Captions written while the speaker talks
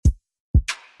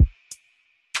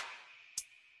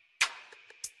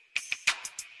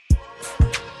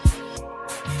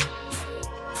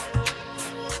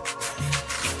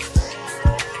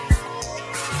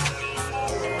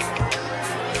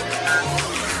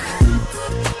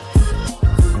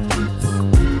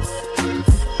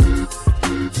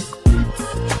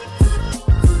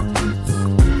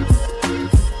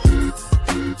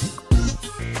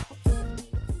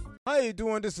you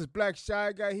doing? This is Black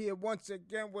Shy Guy here once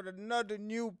again with another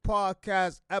new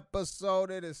podcast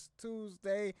episode. It is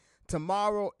Tuesday.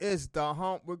 Tomorrow is the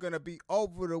hump. We're going to be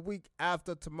over the week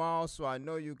after tomorrow, so I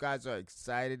know you guys are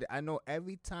excited. I know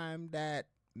every time that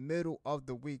middle of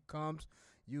the week comes,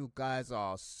 you guys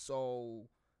are so,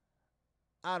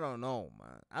 I don't know,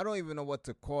 man. I don't even know what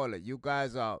to call it. You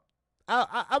guys are,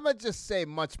 I'm going to just say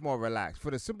much more relaxed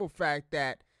for the simple fact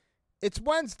that it's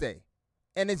Wednesday.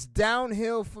 And it's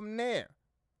downhill from there.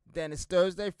 Then it's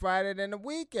Thursday, Friday, then the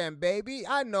weekend, baby.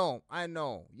 I know.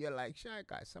 You're like, Shy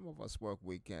Guy, some of us work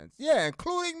weekends. Yeah,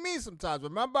 including me sometimes.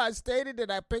 Remember I stated that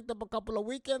I picked up a couple of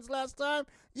weekends last time?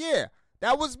 Yeah,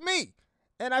 that was me.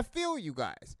 And I feel you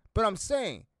guys. But I'm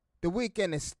saying the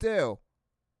weekend is still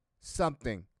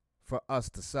something for us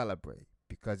to celebrate.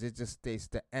 Because it just states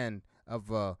the end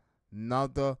of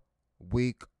another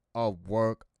week of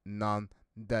work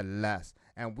nonetheless.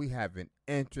 And we have an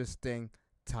interesting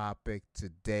topic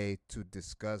today to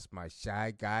discuss, my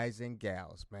shy guys and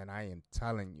gals. Man, I am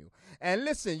telling you. And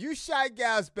listen, you shy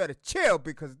gals better chill,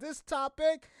 because this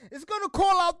topic is going to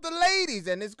call out the ladies,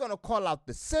 and it's going to call out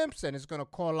the simps, and it's going to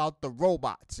call out the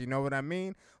robots. You know what I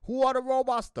mean? Who are the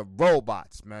robots? The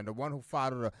robots, man. The one who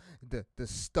follow the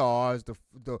stars, the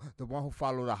one who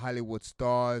follow the Hollywood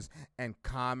stars and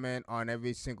comment on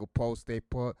every single post they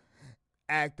put,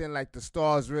 acting like the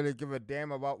stars really give a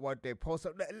damn about what they post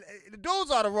up.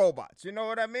 Those are the robots, you know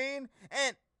what I mean?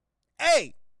 And,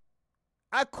 hey,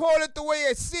 I call it the way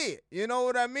I see it, you know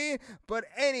what I mean? But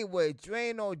anyway,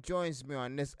 Draino joins me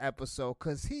on this episode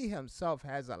because he himself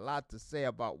has a lot to say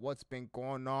about what's been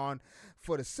going on,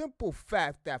 for the simple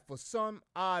fact that for some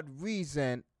odd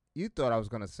reason, you thought I was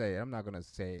going to say it. I'm not going to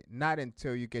say it. Not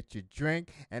until you get your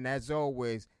drink. And as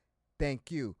always,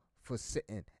 thank you for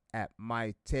sitting at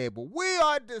my table. We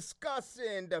are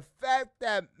discussing the fact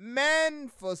that men,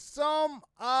 for some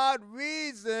odd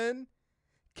reason,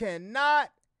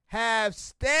 cannot have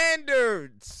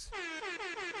standards.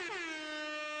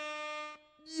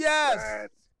 Yes.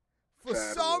 For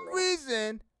some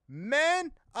reason,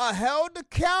 men are held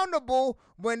accountable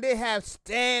when they have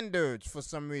standards for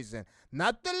some reason.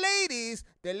 Not the ladies.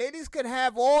 The ladies can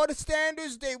have all the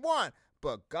standards they want.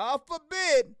 But God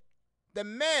forbid, the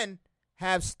men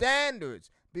have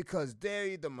standards, because they're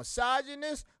either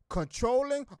misogynist,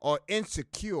 controlling, or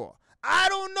insecure. I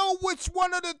don't know which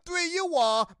one of the three you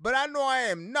are, but I know I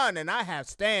am none, and I have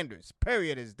standards.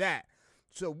 Period is that.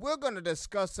 So we're going to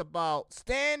discuss about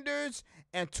standards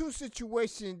and two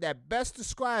situations that best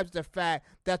describes the fact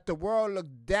that the world looks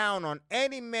down on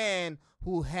any man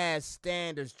who has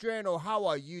standards. Draino, how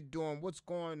are you doing? What's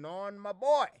going on, my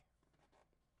boy?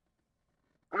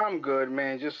 I'm good,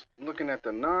 man. Just looking at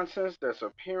the nonsense that's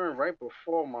appearing right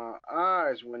before my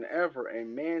eyes whenever a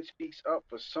man speaks up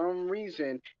for some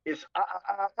reason. It's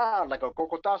like a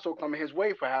cocotazo coming his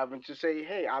way for having to say,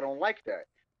 hey, I don't like that.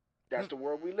 That's the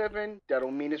world we live in. That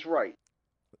don't mean it's right.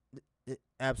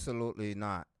 Absolutely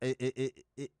not.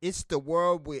 It's the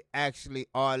world we actually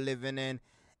are living in,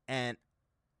 and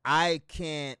I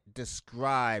can't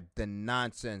describe the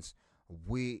nonsense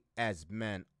we as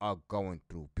men are going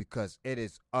through, because it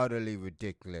is utterly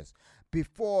ridiculous.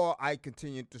 Before I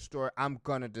continue the story, I'm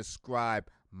going to describe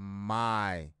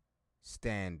my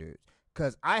standards,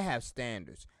 because I have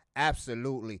standards.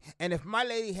 Absolutely. And if my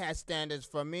lady has standards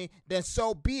for me, then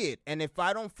so be it. And if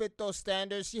I don't fit those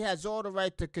standards, she has all the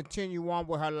right to continue on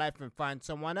with her life and find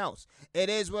someone else. It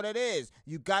is what it is.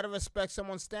 You got to respect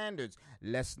someone's standards.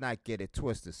 Let's not get it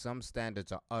twisted. Some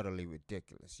standards are utterly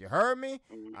ridiculous. You heard me?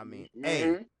 I mean,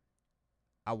 hey,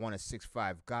 I want a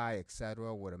 6'5" guy,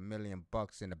 etc., with $1 million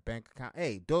in the bank account.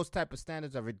 Hey, those type of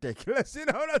standards are ridiculous. You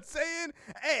know what I'm saying?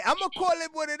 Hey, I'm going to call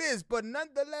it what it is. But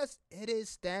nonetheless, it is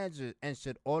standard, and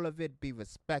should all of it be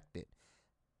respected.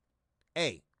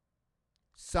 Hey,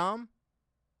 some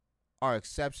are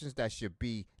exceptions that should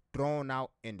be thrown out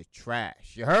in the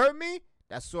trash. You heard me?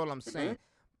 That's all I'm saying.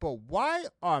 But why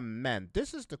are men,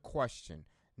 this is the question,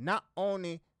 not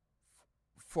only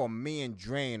for me and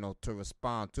Draino to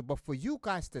respond to, but for you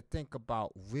guys to think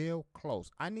about real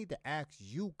close. I need to ask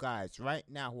you guys right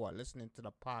now who are listening to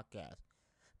the podcast,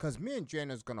 because me and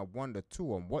Draino is going to wonder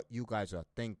too on what you guys are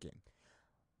thinking.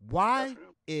 Why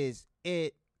is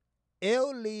it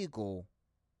illegal?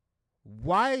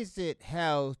 Why is it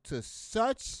held to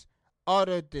such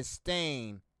utter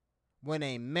disdain when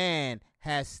a man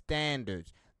has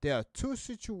standards? There are two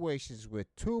situations with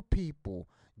two people,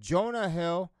 Jonah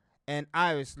Hill and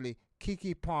obviously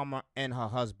Keke Palmer and her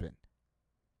husband.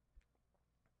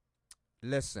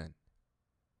 Listen,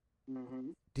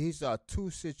 these are two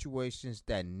situations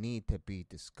that need to be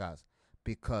discussed,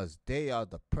 because they are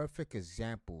the perfect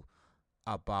example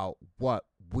about what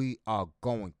we are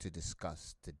going to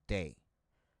discuss today.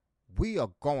 We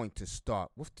are going to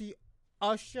start with the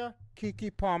Usher,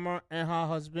 Keke Palmer, and her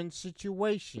husband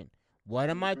situation. What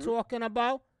am I talking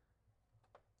about?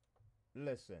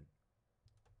 Listen,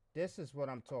 this is what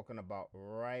I'm talking about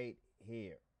right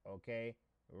here, okay?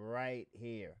 Right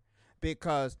here.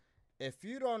 Because if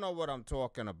you don't know what I'm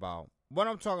talking about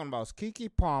is Keke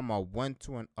Palmer went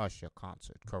to an Usher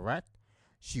concert, correct?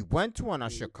 She went to an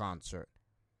Usher concert,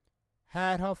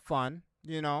 had her fun,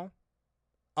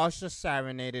 Usher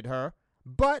serenaded her.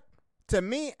 But to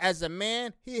me, as a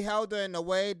man, he held her in a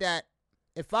way that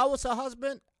if I was her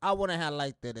husband, I wouldn't have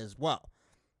liked it as well.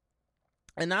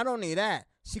 And not only that,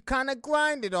 she kind of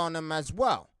grinded on him as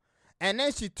well. And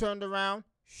then she turned around,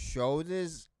 showed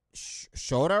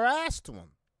her ass to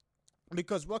him.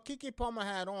 Because what Keke Palmer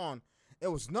had on, it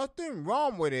was nothing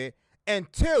wrong with it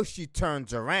until she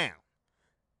turns around.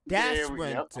 That's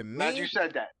when, to me, glad you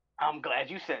said that. I'm glad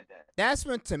you said that. That's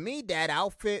when, to me, that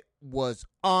outfit was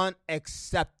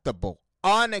unacceptable.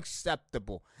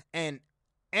 Unacceptable. And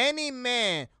any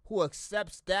man who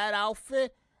accepts that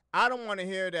outfit, I don't want to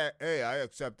hear that, hey, I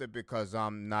accept it because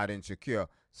I'm not insecure.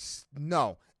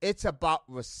 No, it's about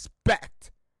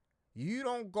respect. You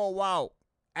don't go out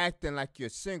acting like you're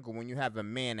single when you have a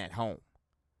man at home.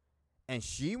 And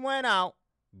she went out,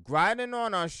 grinding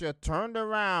on Usher, turned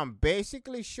around,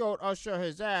 basically showed Usher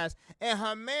his ass, and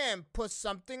her man put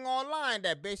something online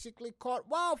that basically caught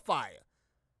wildfire.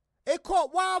 It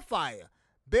caught wildfire.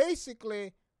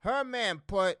 Basically, her man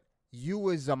put,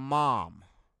 you as a mom.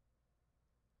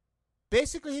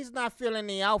 Basically, he's not feeling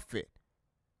the outfit.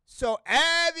 So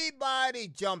everybody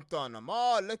jumped on him.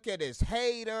 Oh, look at this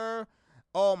hater.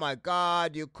 Oh my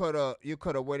God, you could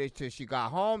have waited till she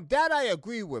got home. That I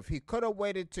agree with. He could have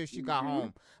waited till she got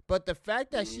home. But the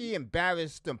fact that she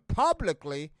embarrassed him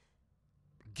publicly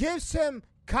gives him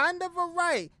kind of a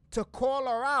right to call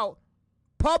her out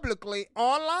publicly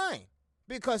online.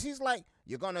 Because he's like,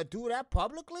 you're going to do that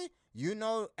publicly? You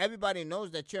know, everybody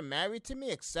knows that you're married to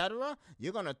me, etc.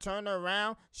 You're going to turn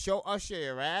around, show Usher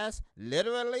your ass,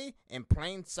 literally, in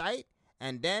plain sight.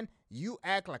 And then you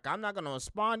act like I'm not going to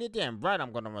respond. You're damn right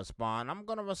I'm going to respond. I'm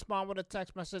going to respond with a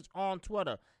text message on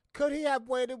Twitter. Could he have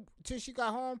waited till she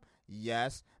got home?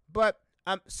 Yes. But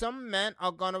some men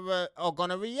are going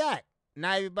to react.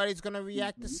 Not everybody's going to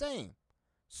react the same.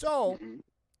 So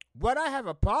what I have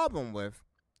a problem with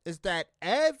is that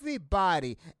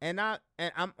everybody, and I'm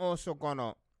also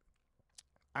gonna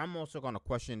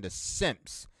question the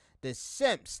simps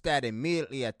that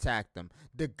immediately attacked them.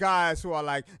 The guys who are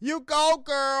like, "You go,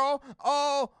 girl.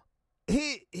 Oh,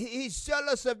 he's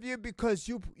jealous of you because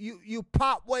you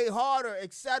pop way harder,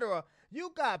 etc."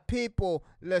 You got people.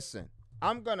 Listen,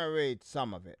 I'm gonna read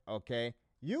some of it. Okay,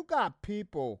 you got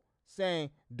people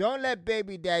saying, "Don't let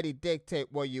baby daddy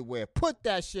dictate what you wear. Put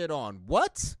that shit on."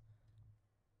 What?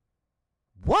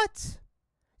 What?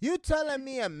 You telling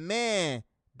me a man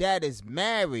that is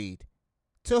married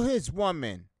to his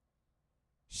woman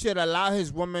should allow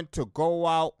his woman to go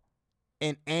out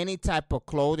in any type of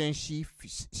clothing she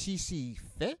see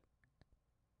fit?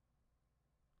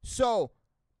 So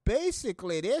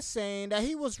basically they're saying that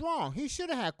he was wrong. He should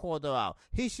have called her out.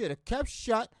 He should have kept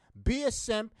shut, be a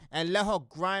simp, and let her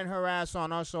grind her ass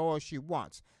on us all she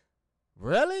wants.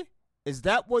 Really? Is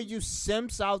that what you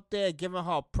simps out there giving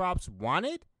her props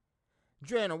wanted?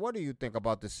 Draino, what do you think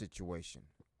about this situation?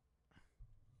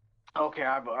 Okay,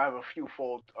 I have a few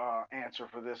fold answer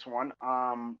for this one.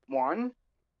 One,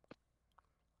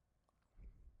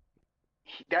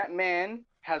 that man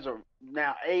has a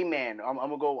man. I'm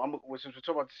gonna go. Since we're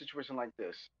talking about the situation like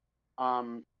this,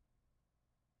 one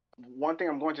thing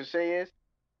I'm going to say is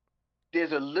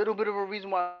there's a little bit of a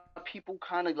reason why people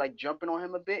kind of like jumping on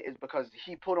him a bit is because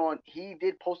he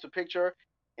did post a picture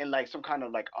in like some kind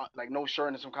of like no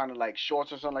shirt and some kind of like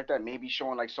shorts or something like that, maybe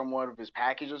showing like somewhat of his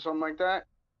package or something like that.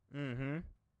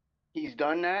 He's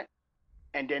done that,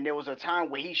 and then there was a time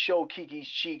where he showed Kiki's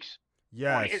cheeks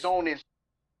on his own.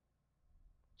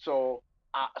 So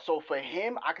for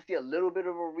him, I can see a little bit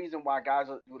of a reason why guys,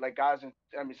 and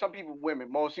I mean, some people,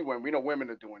 mostly women, we know women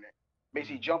are doing it.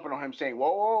 Basically jumping on him saying,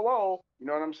 whoa, whoa, whoa. You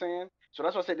know what I'm saying? So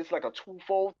that's why I said this is like a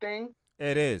twofold thing.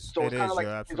 It is. So it is. Like,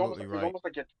 you're absolutely right.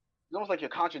 It's almost like you're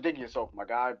contradicting yourself, my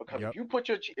guy. Because if you put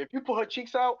her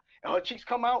cheeks out and her cheeks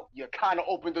come out, you kind of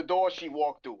open the door. She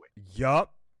walked through it.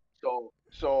 Yup.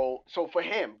 So for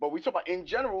him, but we talk about in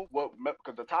general. Well,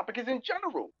 because the topic is in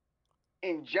general.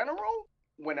 In general,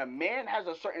 when a man has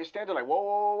a certain standard, like whoa,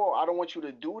 whoa, whoa, I don't want you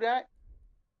to do that.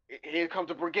 Here comes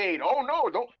the brigade. Oh no,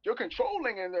 don't, you're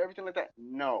controlling and everything like that.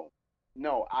 No,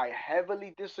 I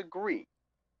heavily disagree.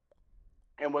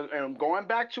 and going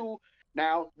back to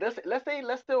now, let's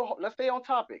stay on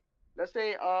topic. Let's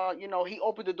say he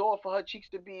opened the door for her cheeks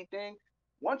to be thing.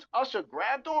 Once Usher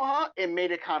grabbed on her, it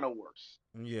made it kind of worse.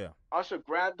 Yeah. Usher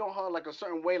grabbed on her like a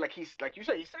certain way, like you said,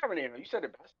 he's serenading her. You said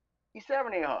it best. He's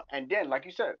serenading her, and then like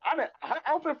you said, her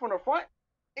outfit from the front,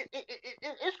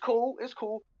 it's cool, it's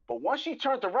cool. But once she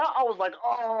turned around, I was like,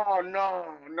 oh no,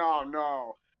 no,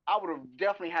 no. I would have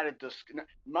definitely had a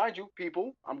mind you,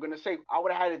 people. I'm gonna say I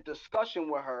would have had a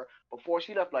discussion with her before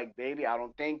she left. Like, baby, I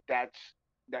don't think that's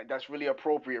really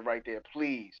appropriate right there.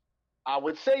 Please, I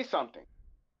would say something.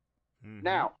 Mm-hmm.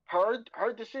 Now,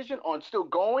 her decision on still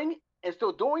going and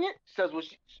still doing it shows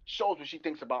what she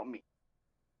thinks about me.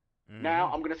 Mm-hmm.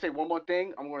 Now, I'm gonna say one more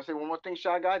thing.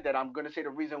 Shy Guy. That I'm gonna say the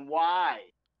reason why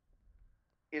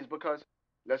is because,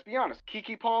 let's be honest,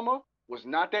 Keke Palmer was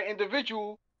not that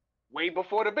individual way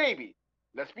before the baby.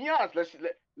 Let's be honest.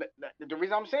 The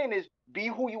reason I'm saying is be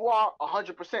who you are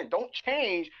 100%. Don't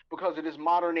change because of this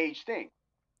modern age thing.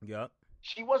 Yep.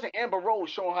 She wasn't Amber Rose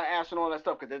showing her ass and all that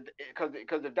stuff. Because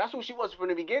if that's who she was from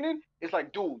the beginning, it's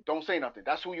like, dude, don't say nothing.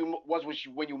 That's who you was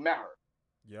when you met her.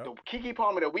 Yep. The Keke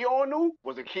Palmer that we all knew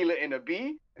was Akila and a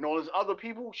B, and all those other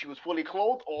people, she was fully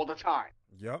clothed all the time.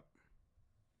 Yep.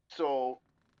 So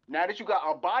now that you got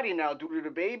a body now due to the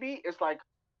baby, it's like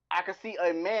I can see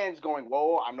a man's going,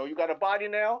 whoa, I know you got a body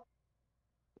now.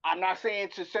 I'm not saying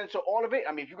to censor all of it.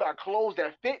 I mean, if you got clothes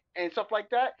that fit and stuff like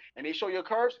that, and they show your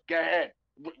curves, go ahead.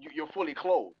 You're fully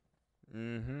clothed.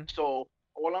 Mm-hmm. So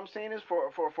all I'm saying is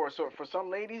for some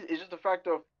ladies, it's just the fact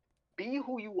of be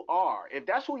who you are. If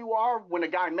that's who you are when a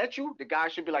guy met you, the guy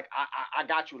should be like, I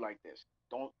got you like this.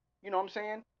 Don't, you know what I'm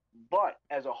saying? But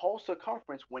as a whole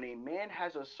circumference, when a man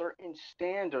has a certain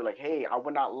standard, like, hey, I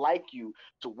would not like you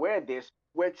to wear this,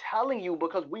 we're telling you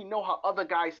because we know how other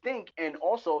guys think. And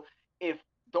also, if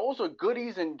those are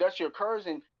goodies and that's your curves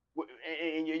and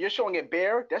you're showing it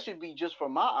bare, that should be just for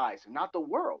my eyes, not the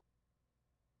world.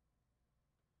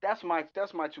 That's my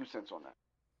 2 cents on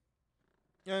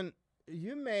that. And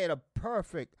you made a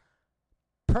perfect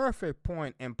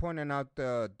point in pointing out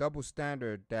the double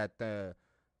standard that the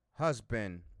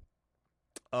husband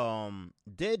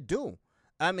did do.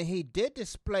 I mean, he did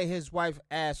display his wife's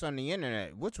ass on the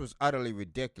internet, which was utterly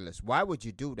ridiculous. Why would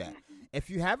you do that? If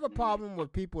you have a problem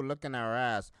with people looking at her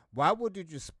ass, why would you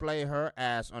display her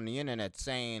ass on the internet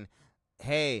saying,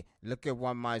 hey, look at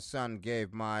what my son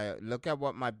gave look at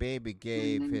what my baby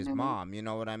gave his mom? You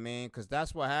know what I mean? Because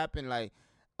that's what happened. Like,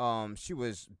 she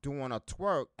was doing a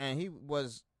twerk, and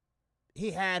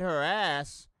he had her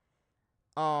ass,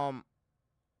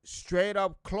 straight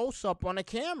up close up on the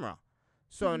camera.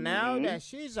 So now that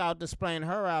she's out displaying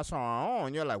her ass on her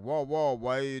own, you're like, whoa,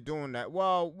 why are you doing that?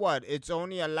 Well, what? It's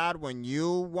only allowed when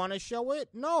you want to show it?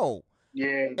 No.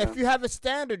 Yeah. If you have a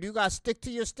standard, you got to stick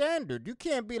to your standard. You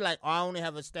can't be like, I only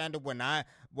have a standard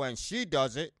when she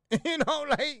does it. You know,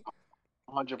 like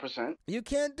 100%. You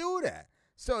can't do that.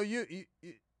 So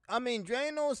I mean,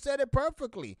 Draino said it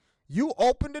perfectly. You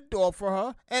opened the door for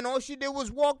her, and all she did was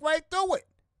walk right through it.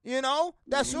 You know,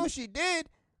 that's all she did.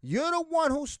 You're the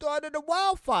one who started the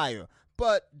wildfire.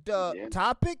 But the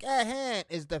topic at hand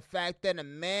is the fact that a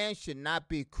man should not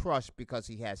be crushed because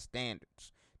he has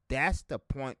standards. That's the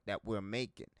point that we're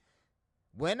making.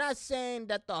 We're not saying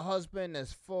that the husband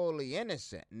is fully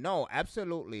innocent. No,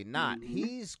 absolutely not.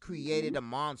 He's created a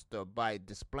monster by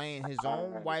displaying his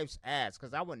own wife's ass,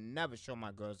 because I would never show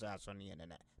my girl's ass on the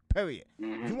internet. Period.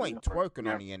 You ain't twerking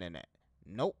on the internet.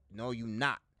 Nope. No, you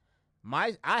not.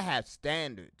 I have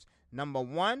standards. Number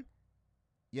one,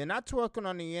 you're not twerking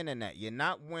on the internet. You're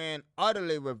not wearing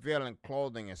utterly revealing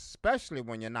clothing, especially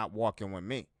when you're not walking with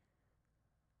me.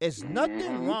 It's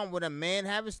nothing wrong with a man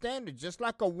having standards. Just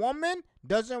like a woman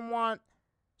doesn't want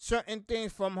certain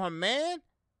things from her man,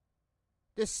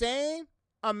 the same,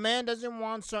 a man doesn't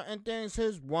want certain things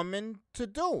his woman to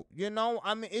do. You know,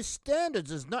 I mean, it's standards.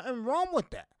 There's nothing wrong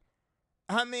with that.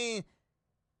 I mean,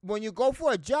 when you go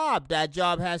for a job, that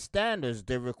job has standards.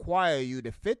 They require you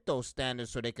to fit those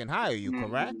standards so they can hire you,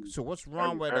 correct? So what's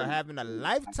wrong with having a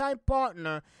lifetime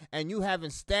partner and you having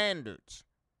standards?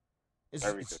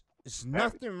 It's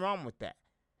nothing wrong with that.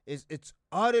 It's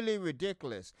utterly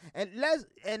ridiculous. And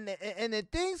the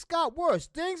things got worse.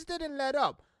 Things didn't let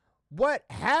up. What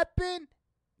happened?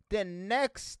 The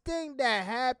next thing that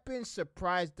happened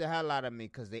surprised the hell out of me,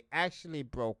 because they actually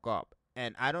broke up.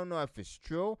 And I don't know if it's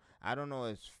true. I don't know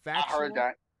if it's factual. I heard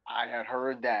that. I had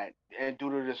heard that. And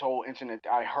due to this whole incident,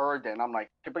 I heard that. And I'm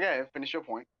like, okay, finish your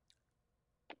point.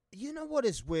 You know what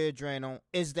is weird, Drano?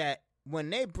 Is that when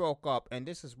they broke up, and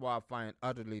this is why I find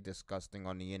utterly disgusting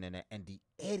on the internet, and the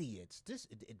idiots,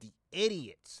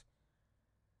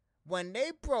 when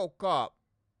they broke up,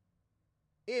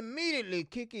 immediately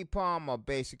Kiki Palmer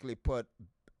basically put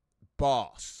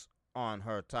boss on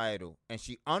her title, and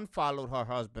she unfollowed her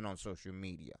husband on social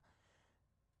media.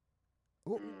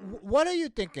 What are you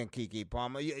thinking, Kiki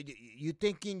Palmer? You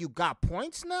thinking you got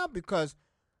points now because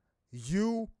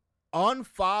you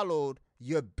unfollowed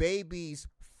your baby's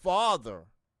father?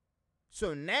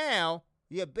 So now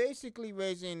you're basically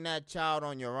raising that child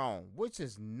on your own, which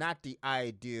is not the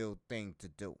ideal thing to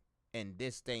do in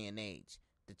this day and age.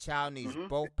 The child needs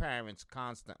both parents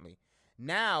constantly.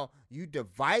 Now you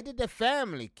divided the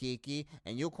family, Kiki,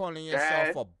 and you're calling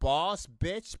yourself a boss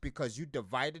bitch because you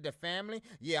divided the family.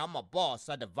 Yeah, I'm a boss.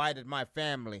 I divided my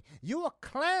family. You a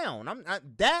clown.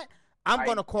 I'm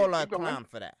gonna call her a clown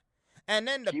for that. And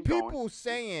then the people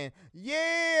saying,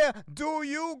 yeah, do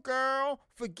you, girl?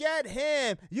 Forget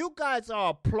him. You guys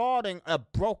are applauding a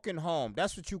broken home.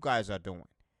 That's what you guys are doing.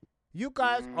 You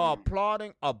guys are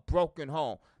applauding a broken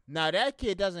home. Now, that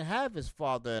kid doesn't have his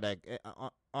father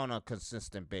on a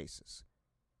consistent basis.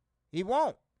 He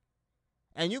won't.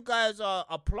 And you guys are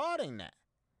applauding that.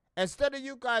 Instead of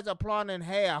you guys applauding,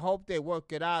 hey, I hope they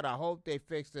work it out. I hope they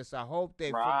fix this. I hope they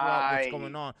figure out what's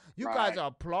going on. You guys are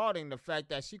applauding the fact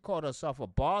that she called herself a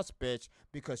boss bitch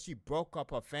because she broke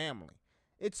up her family.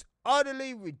 It's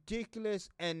utterly ridiculous,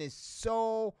 and it's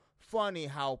so funny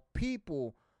how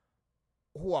people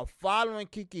who are following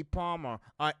Kiki Palmer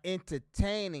are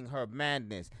entertaining her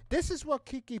madness. This is what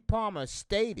Kiki Palmer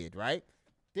stated, right?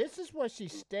 This is what she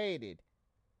stated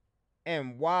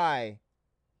and why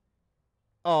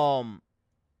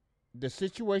the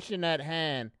situation at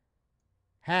hand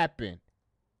happened.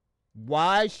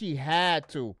 Why she had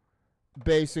to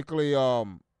basically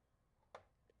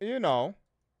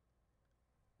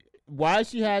why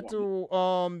she had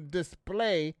to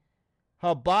display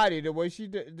her body the way she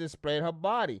displayed her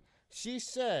body. She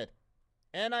said,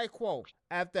 and I quote,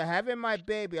 after having my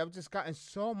baby, I've just gotten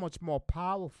so much more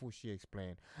powerful, she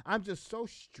explained. I'm just so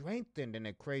strengthened in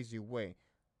a crazy way.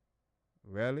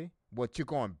 Really? What, you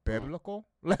going biblical?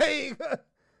 Like,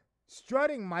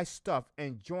 strutting my stuff,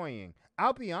 enjoying.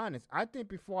 I'll be honest, I think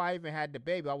before I even had the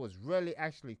baby, I was really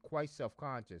actually quite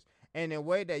self-conscious in a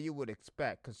way that you would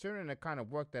expect, considering the kind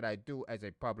of work that I do as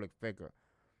a public figure.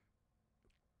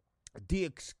 The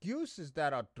excuses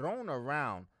that are thrown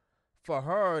around for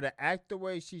her to act the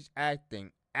way she's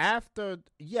acting after,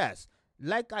 yes,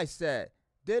 like I said,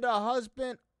 did her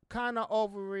husband kind of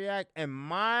overreact? In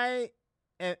my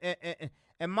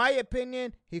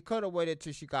opinion, he could have waited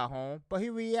till she got home, but he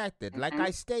reacted. Like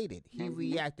I stated, he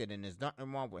reacted, and there's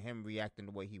nothing wrong with him reacting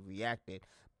the way he reacted,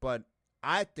 but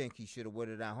I think he should have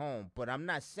waited at home. But I'm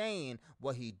not saying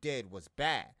what he did was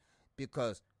bad,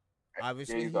 because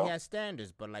obviously he has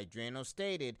standards, but like Draino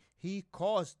stated, he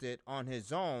caused it on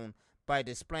his own by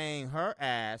displaying her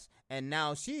ass, and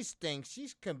now she thinks she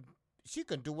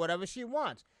can do whatever she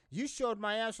wants. You showed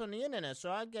my ass on the internet,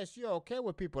 so I guess you're okay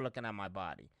with people looking at my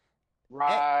body.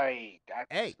 Right.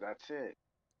 That's it.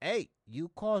 Hey, you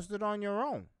caused it on your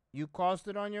own. You caused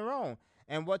it on your own.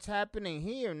 And what's happening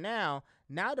here now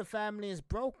the family is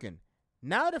broken.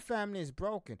 Now the family is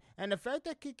broken. And the fact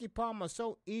that Kiki Palmer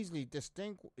so easily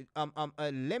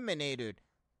eliminated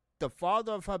the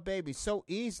father of her baby so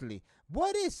easily.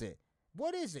 What is it?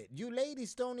 What is it? You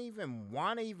ladies don't even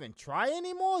want to even try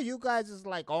anymore? You guys is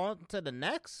like on to the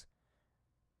next?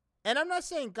 And I'm not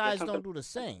saying guys don't do the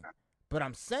same. But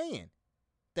I'm saying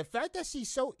the fact that she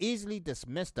so easily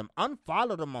dismissed them,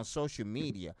 unfollowed them on social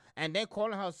media, and then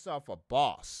calling herself a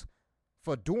boss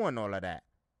for doing all of that.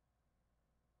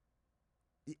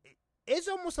 It's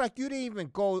almost like you didn't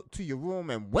even go to your room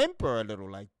and whimper a little,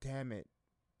 like, damn it,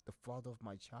 the father of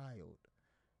my child.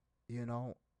 You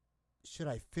know, should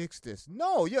I fix this?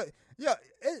 No, you're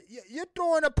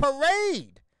throwing a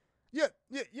parade.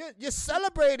 You're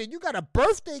celebrating. You got a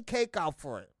birthday cake out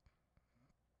for it.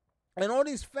 And all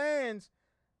these fans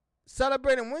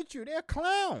celebrating with you, they're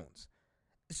clowns.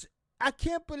 I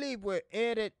can't believe we're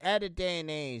at a day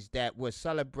and age that we're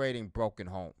celebrating broken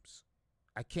homes.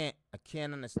 I can't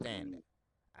understand it.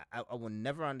 I will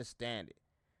never understand it.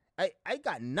 I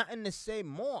got nothing to say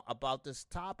more about this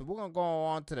topic. We're going to go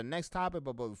on to the next topic,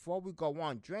 but before we go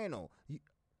on, Draino,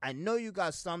 I know you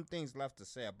got some things left to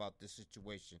say about this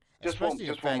situation, especially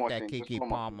the fact that Kiki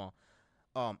Palmer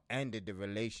ended the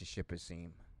relationship, it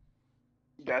seemed.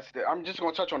 I'm just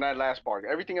going to touch on that last part.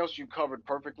 Everything else you covered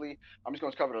perfectly. I'm just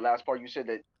going to cover the last part. You said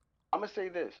that. I'm going to say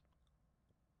this.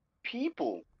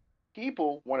 People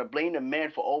want to blame the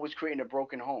man for always creating a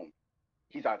broken home.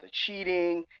 He's either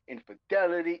cheating,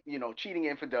 infidelity,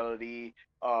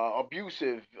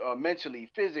 abusive,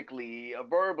 mentally, physically,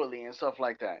 verbally, and stuff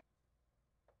like that.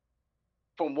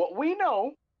 From what we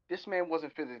know, this man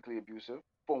wasn't physically abusive.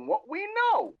 from what we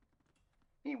know,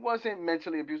 he wasn't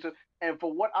mentally abusive. And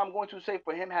for what I'm going to say,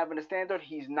 for him having a standard,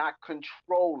 he's not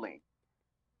controlling.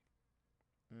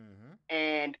 Mm-hmm.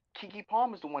 And Keke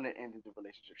Palmer's the one that ended the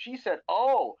relationship. She said,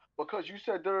 "Oh, because you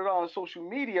said da da da on social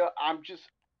media, I'm just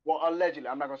well, allegedly.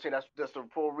 I'm not gonna say that's the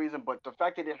full reason, but the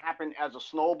fact that it happened as a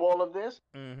snowball of this,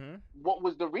 Mm-hmm. what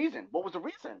was the reason? What was the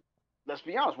reason? Let's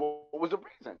be honest. What was the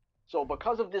reason? So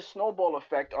because of this snowball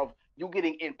effect of you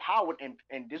getting empowered,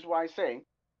 and this is why I say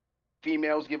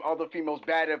females give other females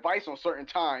bad advice on certain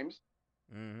times.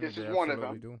 Mm-hmm. This is They one of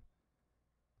absolutely them. do.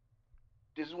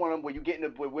 This is one of them where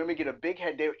where women get a big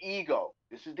head, their ego.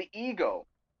 This is the ego.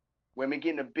 Women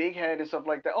getting a big head and stuff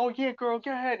like that. Oh yeah, girl,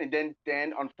 go ahead. And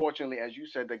then unfortunately, as you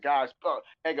said, the guys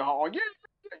egging her on. Yeah,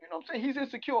 yeah, you know what I'm saying? He's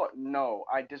insecure. No,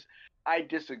 I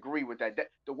disagree with that.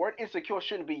 The word insecure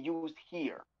shouldn't be used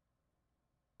here.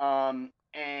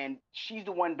 And she's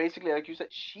the one basically, like you said,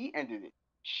 she ended it.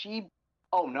 She,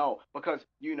 oh no, because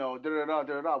da da da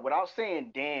da da. Without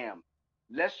saying damn,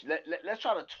 let's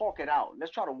try to talk it out.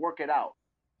 Let's try to work it out.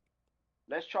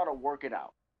 Let's try to work it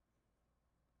out.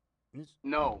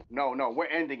 No, no, no. We're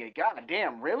ending it. God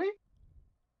damn, really?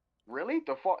 Really?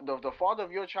 The father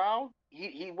of your child,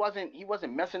 he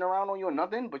wasn't messing around on you or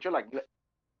nothing, but you're like,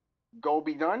 go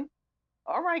be done.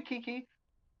 All right, Kiki.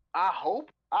 I hope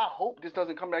this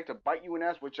doesn't come back to bite you in the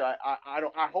ass, which I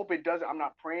don't. I hope it doesn't. I'm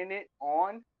not praying it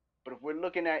on, but if we're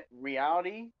looking at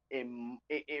reality,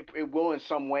 it will in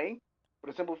some way. For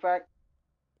the simple fact,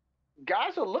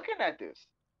 guys are looking at this.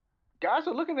 Guys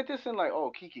are looking at this and like, oh,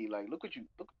 Kiki, like, look what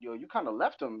you kind of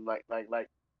left him, like.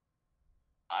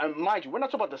 Mind you, we're not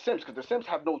talking about the Sims because the Sims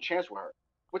have no chance with her.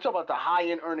 We're talking about the high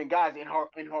end earning guys in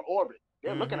her orbit.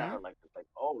 They're looking at Mm-hmm. her like this, like,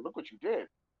 oh, look what you did.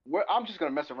 I'm just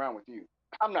gonna mess around with you.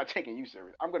 I'm not taking you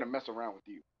serious. I'm gonna mess around with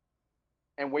you.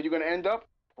 And where you're gonna end up?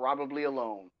 Probably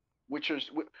alone with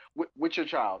with your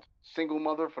child, single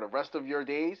mother for the rest of your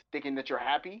days, thinking that you're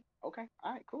happy. Okay,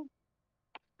 all right, cool.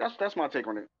 That's my take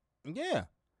on it. Yeah.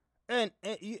 And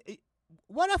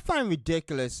what I find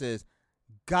ridiculous is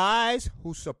guys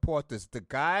who support this, the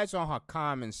guys on her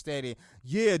comments stating,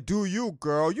 yeah, do you,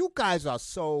 girl. You guys are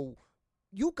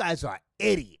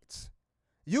idiots.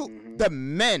 The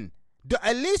men,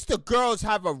 at least the girls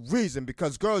have a reason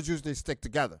because girls usually stick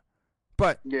together.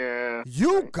 But Yeah,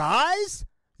 you right. guys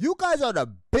are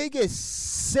the biggest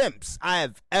simps I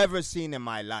have ever seen in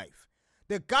my life.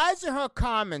 The guys in her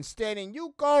comments stating,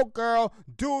 you go, girl,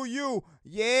 do you.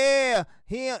 Yeah,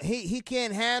 he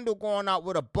can't handle going out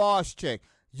with a boss chick.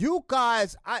 You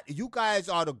guys are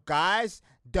the guys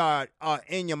that are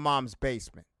in your mom's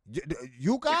basement.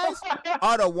 You guys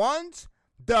are the ones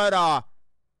that are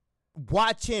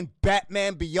watching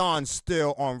Batman Beyond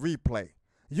still on replay.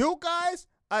 You guys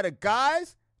are the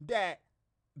guys that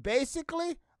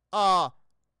basically are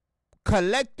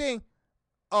collecting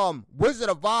Wizard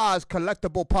of Oz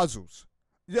collectible puzzles.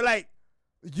 You're like,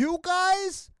 you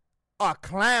guys are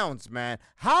clowns, man.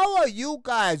 How are you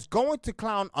guys going to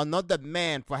clown another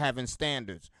man for having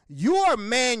standards? You're a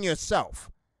man yourself.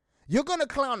 You're going to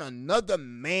clown another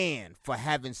man for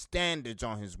having standards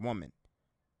on his woman.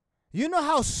 You know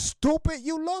how stupid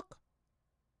you look?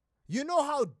 You know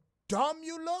how dumb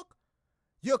you look?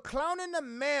 You're clowning a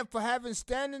man for having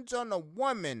standards on a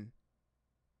woman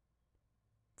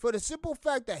for the simple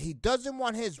fact that he doesn't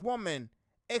want his woman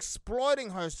exploiting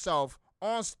herself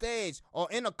on stage or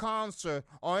in a concert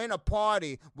or in a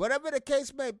party, whatever the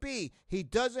case may be. He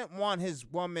doesn't want his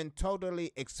woman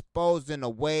totally exposed in a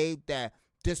way that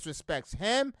disrespects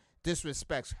him,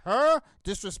 disrespects her,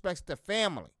 disrespects the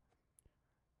family.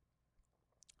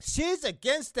 She's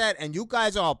against that and you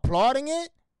guys are applauding it?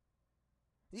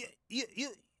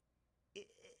 It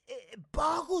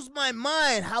boggles my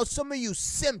mind how some of you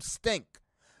simps think.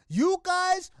 You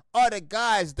guys are the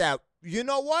guys that, you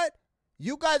know what?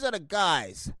 You guys are the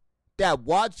guys that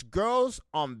watch girls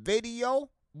on video,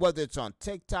 whether it's on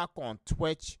TikTok, on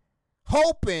Twitch,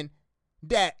 hoping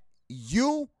that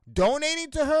you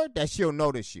donating to her, that she'll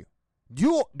notice you.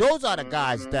 Those are the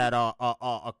guys that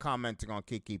are commenting on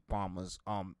Keke Palmer's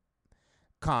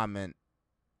comment.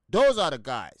 Those are the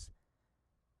guys.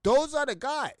 Those are the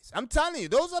guys. I'm telling you,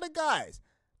 those are the guys.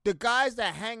 The guys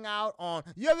that hang out on,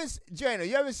 you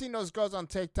ever seen those girls on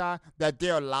TikTok that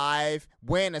they're live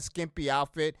wearing a skimpy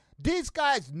outfit? These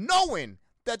guys knowing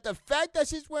that the fact that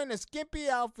she's wearing a skimpy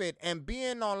outfit and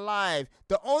being on live,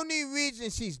 the only reason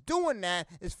she's doing that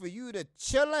is for you to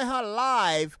chill in her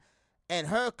live and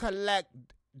her collect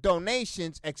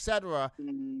donations, etc.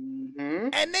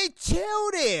 And they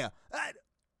chill there.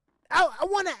 I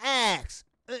want to ask,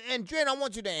 and Dren, I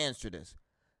want you to answer this.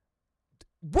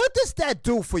 what does that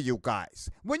do for you guys?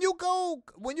 When you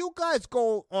guys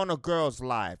go on a girl's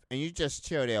live and you just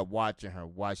chill there watching her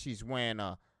while she's wearing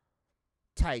a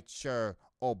tight shirt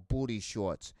or booty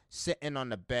shorts, sitting on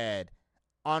the bed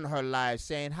on her live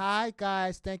saying, "Hi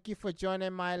guys, thank you for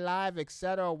joining my live,"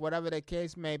 etc., or whatever the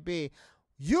case may be.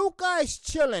 You guys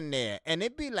chilling there, and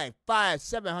it be like 500,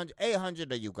 700,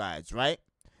 800 of you guys, right?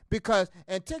 Because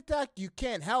in TikTok, you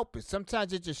can't help it.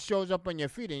 Sometimes it just shows up on your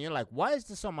feed, and you're like, why is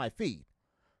this on my feed?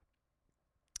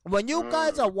 When you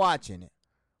guys are watching it,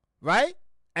 right?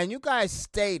 And you guys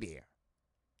stay there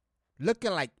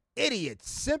looking like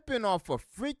idiots, simping off a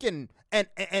freaking, and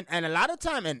a lot of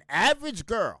time, an average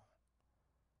girl.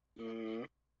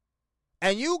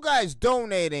 And you guys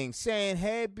donating, saying,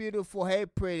 "Hey, beautiful, hey,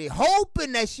 pretty,"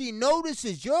 hoping that she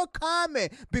notices your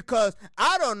comment because,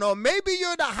 I don't know, maybe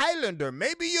you're the Highlander.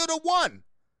 Maybe you're the one.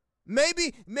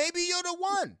 Maybe you're the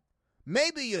one.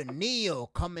 Maybe you're Neo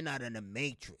coming out of the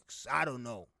Matrix. I don't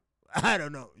know.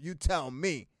 You tell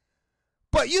me.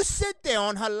 But you sit there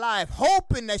on her live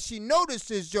hoping that she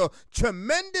notices your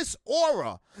tremendous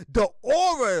aura, the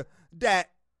aura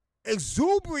that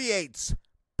exuberates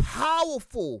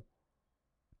powerful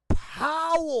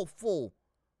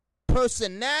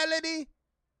personality,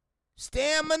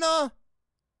 stamina,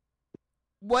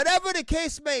 whatever the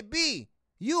case may be.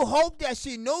 You hope that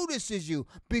she notices you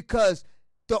because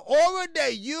the aura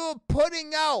that you're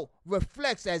putting out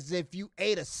reflects as if you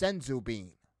ate a senzu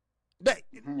bean.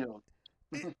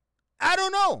 I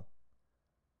don't know.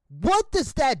 What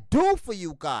does that do for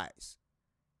you guys?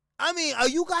 I mean, are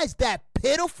you guys that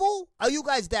pitiful?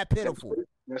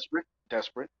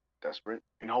 Desperate,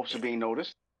 in hopes of being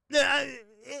noticed.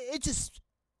 It just,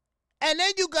 and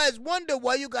then you guys wonder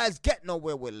why you guys get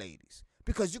nowhere with ladies,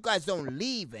 because you guys don't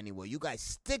leave anywhere. You guys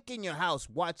stick in your house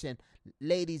watching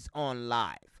ladies on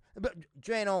live. But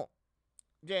Draino,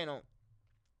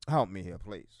 help me here,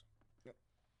 please.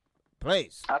 I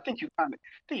think you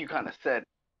kind of said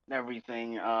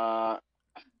everything.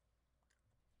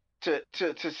 To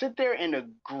sit there and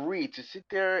agree, to sit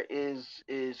there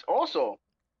is also,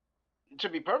 to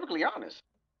be perfectly honest,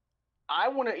 I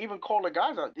want to even call the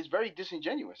guys out. It's very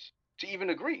disingenuous to even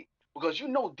agree, because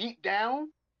deep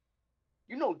down,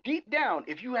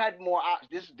 if you had more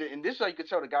this is how you could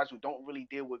tell the guys who don't really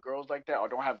deal with girls like that or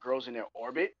don't have girls in their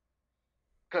orbit.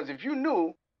 Because if you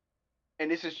knew,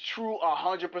 and this is true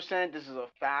 100%, this is a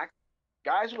fact,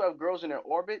 guys who have girls in their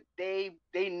orbit, they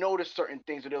notice certain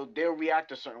things, or they'll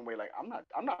react a certain way. Like, I'm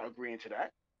not agreeing to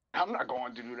that. I'm not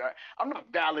going to do that. I'm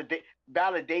not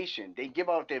validation. They give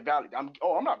out their I'm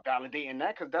not validating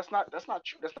that, because that's not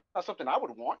true. That's not something I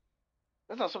would want.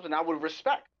 That's not something I would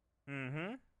respect.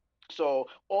 Mm-hmm. So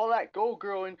all that, go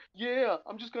girl, and yeah,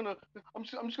 I'm just gonna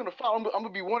follow. I'm gonna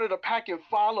be one of the pack and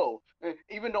follow,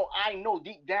 even though I know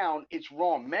deep down it's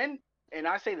wrong. Men, and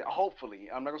I say that hopefully,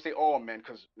 I'm not gonna say all men,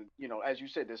 because as you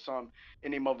said, there's some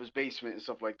in their mother's basement and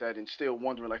stuff like that, and still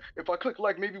wondering, like, if I click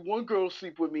like, maybe one girl will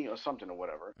sleep with me or something or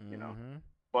whatever,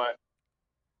 But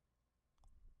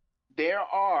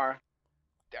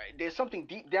there's something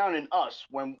deep down in us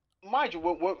when, mind you,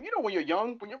 when you're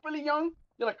young, when you're really young,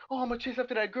 you're like, oh, I'm gonna chase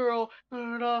after that girl, blah,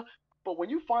 blah, blah. But when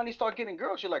you finally start getting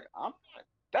girls, you're like,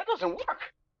 that doesn't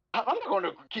work. I'm not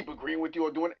gonna keep agreeing with you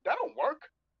or doing it. That don't work.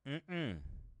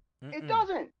 It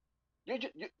doesn't.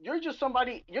 You're just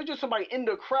somebody in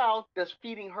the crowd that's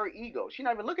feeding her ego. She's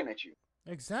not even looking at you.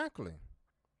 Exactly.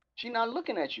 She's not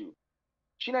looking at you.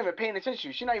 She's not even paying attention to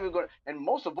you. She's not even going. And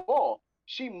most of all,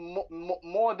 she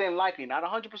more than likely, not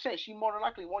 100%, she more than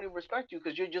likely won't even respect you,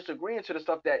 because you're just agreeing to the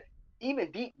stuff that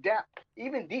even deep down,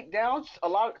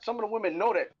 some of the women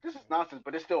know that this is nonsense,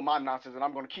 but it's still my nonsense, and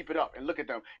I'm going to keep it up. And look at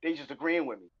them, they just agreeing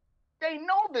with me. They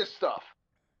know this stuff.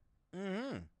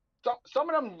 Some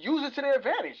of them use it to their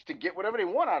advantage to get whatever they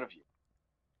want out of you.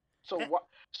 So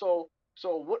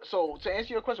to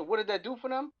answer your question, what did that do for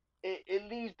them? It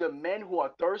leaves the men who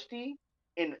are thirsty,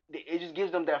 and it just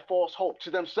gives them that false hope to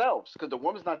themselves, because the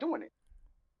woman's not doing it.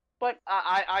 But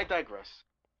I digress.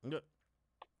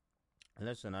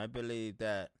 Listen, I believe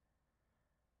that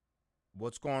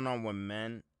what's going on with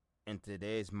men in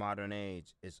today's modern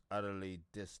age is utterly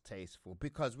distasteful,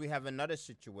 because we have another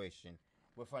situation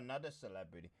with another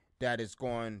celebrity that is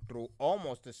going through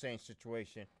almost the same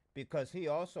situation, because he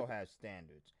also has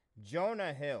standards.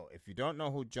 Jonah Hill. If you don't know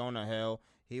who Jonah Hill,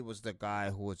 he was the guy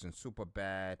who was in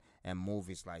Superbad and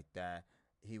movies like that.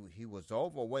 He was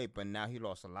overweight, but now he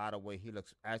lost a lot of weight. He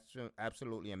looks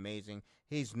absolutely amazing.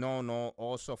 He's known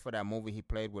also for that movie he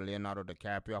played with Leonardo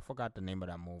DiCaprio. I forgot the name of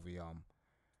that movie.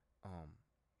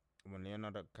 when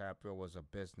Leonardo DiCaprio was a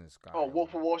business Oh, guy.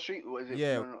 Wolf of Wall Street. Was it?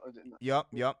 Yeah. No, no. Was it, no.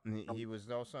 Yup. He was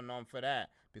also known for that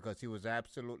because he was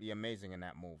absolutely amazing in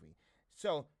that movie.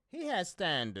 So he has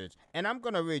standards, and I'm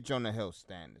gonna read Jonah Hill's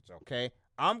standards. Okay,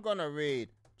 I'm gonna read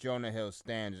Jonah Hill's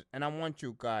standards, and I want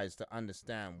you guys to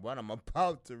understand what I'm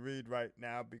about to read right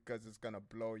now because it's gonna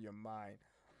blow your mind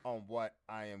on what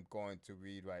I am going to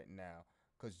read right now.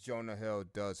 Because Jonah Hill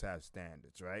does have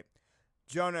standards, right?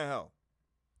 Jonah Hill,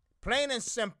 plain and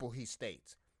simple, he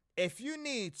states, if you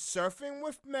need surfing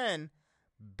with men,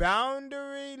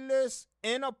 boundaryless,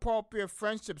 inappropriate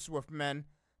friendships with men,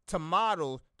 to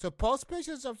model, to post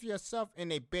pictures of yourself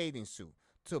in a bathing suit,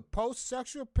 to post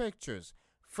sexual pictures,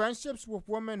 friendships with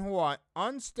women who are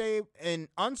unstable in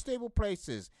unstable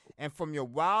places, and from your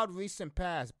wild recent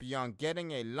past beyond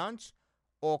getting a lunch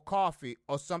or coffee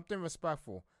or something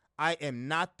respectful, I am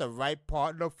not the right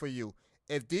partner for you.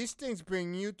 If these things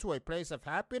bring you to a place of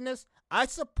happiness, I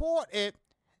support it,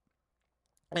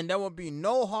 and there will be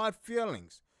no hard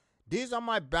feelings. These are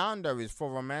my boundaries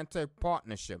for romantic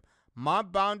partnership. My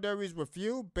boundaries with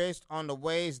you based on the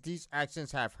ways these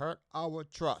actions have hurt our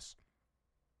trust.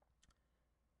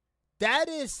 That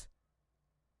is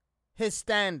his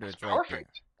standards That's right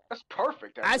perfect. That's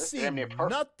perfect. there. I That's see damn near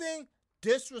perfect. nothing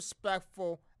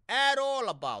disrespectful at all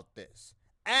about this.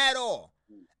 At all.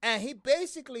 And he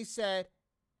basically said,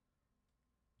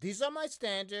 these are my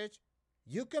standards.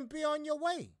 You can be on your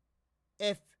way.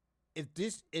 If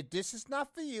this is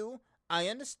not for you, I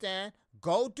understand.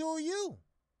 Go do you.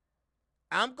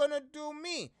 I'm going to do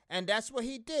me. And that's what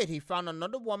he did. He found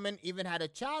another woman, even had a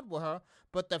child with her.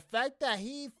 But the fact that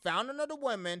he found another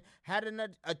woman, had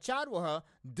a child with her,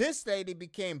 this lady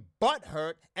became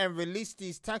butthurt and released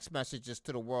these text messages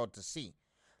to the world to see.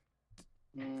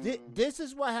 This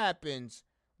is what happens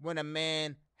when a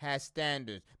man has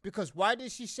standards. Because why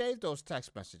did she save those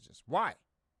text messages? Why?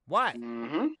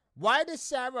 Mm-hmm. Why did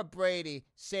Sarah Brady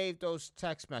save those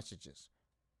text messages?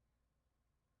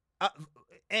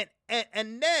 And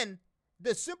then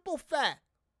the simple fact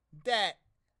that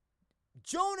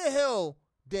Jonah Hill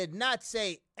did not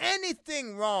say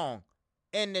anything wrong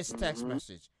in this text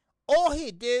message. All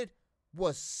he did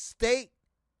was state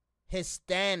his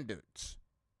standards.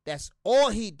 That's all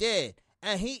he did.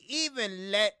 And he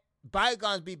even let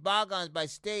bygones be bygones by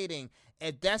stating,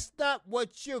 if that's not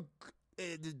what you're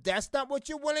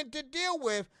willing to deal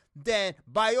with, then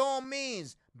by all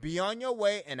means, be on your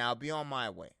way and I'll be on my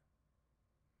way.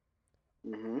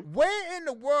 Mm-hmm. Where in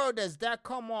the world does that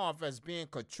come off as being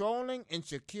controlling,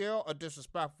 insecure, or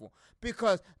disrespectful?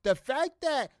 Because the fact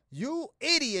that you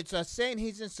idiots are saying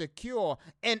he's insecure,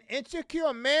 an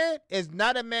insecure man is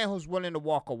not a man who's willing to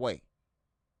walk away.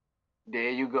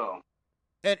 There you go.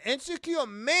 An insecure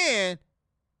man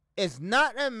is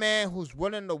not a man who's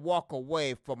willing to walk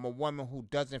away from a woman who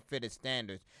doesn't fit his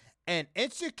standards. An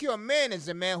insecure man is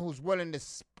a man who's willing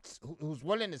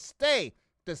to stay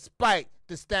despite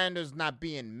the standards not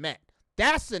being met.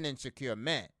 That's an insecure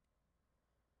man.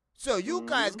 So you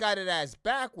guys got it as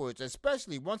backwards,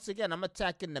 especially, once again, I'm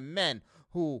attacking the men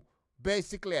who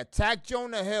basically attacked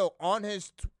Jonah Hill on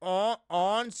his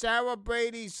on Sarah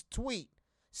Brady's tweet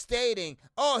stating,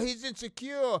 oh, he's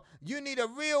insecure, you need a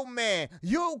real man.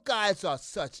 You guys are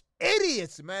such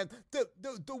idiots, man.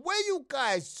 The way you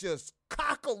guys just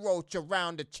cockroach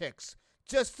around the chicks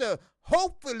just to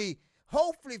hopefully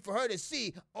for her to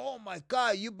see, oh my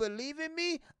God, you believe in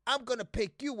me? I'm going to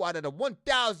pick you out of the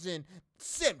 1,000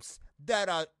 simps that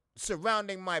are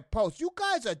surrounding my post. You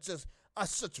guys are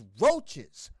such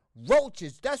roaches.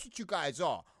 Roaches. That's what you guys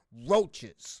are.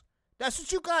 Roaches. That's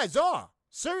what you guys are.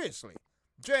 Seriously.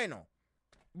 Draino,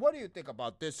 what do you think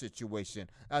about this situation?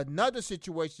 Another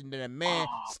situation that a man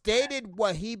stated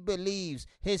what he believes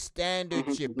his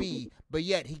standards should be, but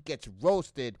yet he gets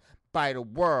roasted by the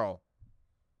world.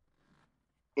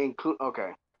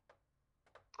 Okay.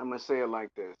 I'm going to say it like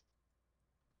this.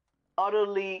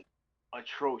 Utterly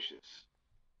atrocious.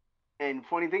 And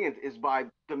funny thing is, it's by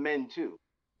the men too.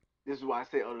 This is why I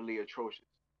say utterly atrocious.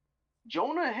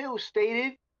 Jonah Hill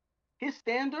stated his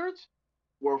standards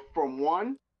were, from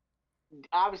one,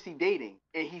 obviously dating,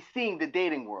 and he's seeing the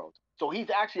dating world. So he's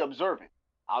actually observant.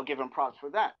 I'll give him props for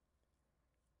that.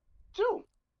 Two,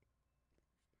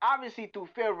 obviously through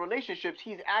fair relationships,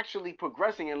 he's actually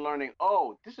progressing and learning,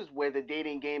 oh, this is where the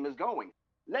dating game is going.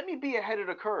 Let me be ahead of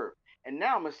the curve. And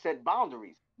now I'm going to set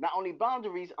boundaries. Not only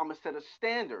boundaries, I'm going to set a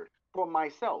standard for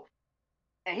myself.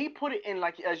 And he put it in,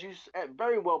 like, as you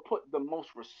very well put, the most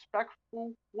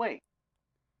respectful way.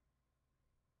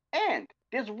 And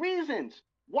there's reasons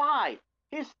why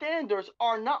his standards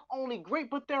are not only great,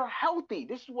 but they're healthy.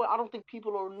 This is what I don't think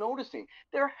people are noticing.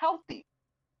 They're healthy.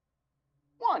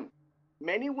 One,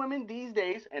 Many women these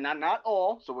days, and not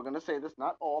all, so we're gonna say this,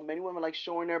 not all. Many women like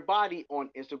showing their body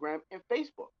on Instagram and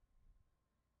Facebook.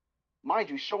 Mind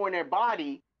you, showing their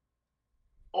body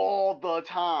all the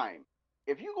time.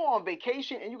 If you go on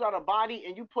vacation and you got a body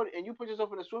and you put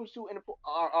yourself in a swimsuit and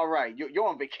all right, you're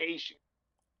on vacation.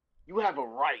 You have a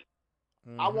right.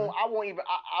 Mm-hmm. I won't even.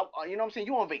 You know what I'm saying?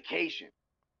 You on vacation.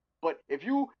 But if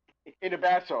you in the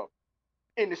bathtub,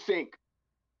 in the sink,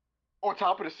 on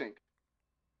top of the sink,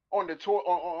 on the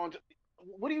toilet,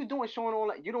 what are you doing showing all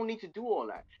that? You don't need to do all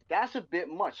that. That's a bit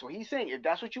much. So he's saying if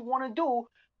that's what you want to do,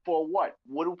 for what?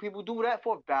 What do people do that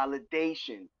for?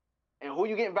 Validation. And who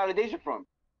you getting validation from?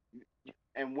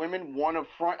 And women want to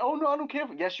front. Oh no, I don't care.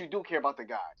 Yes, you do care about the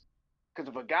guys. Because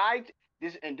if a guy,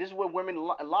 this is where women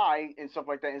lie and stuff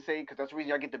like that and say, because that's the reason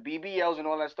y'all get the BBLs and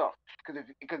all that stuff. Because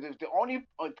if the only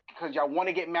because y'all want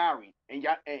to get married and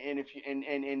y'all and if you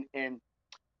and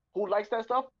who likes that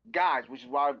stuff? Guys, which is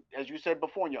why, as you said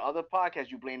before in your other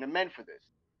podcast, you blame the men for this.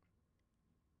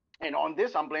 And on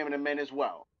this, I'm blaming the men as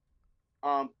well.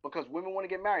 Because women want to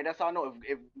get married. That's how I know.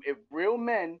 If real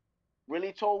men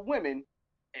really told women,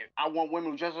 I want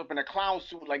women who dress up in a clown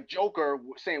suit like Joker,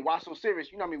 saying "Why so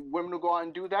serious?" You know what I mean? Women will go out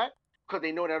and do that because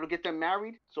they know that'll get them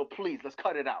married. So please, let's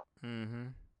cut it out. Mm-hmm.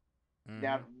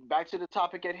 Now Mm-hmm. back to the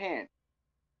topic at hand.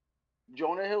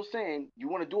 Jonah Hill saying you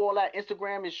want to do all that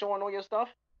Instagram and showing all your stuff.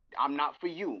 I'm not for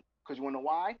you. Because you want to know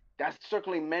why? That's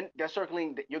circling men. That's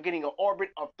circling. You're getting an orbit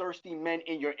of thirsty men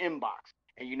in your inbox.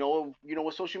 And you know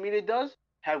what social media does?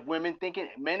 Have women thinking,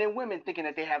 men and women thinking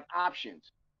that they have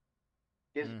options.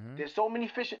 Mm-hmm. There's so many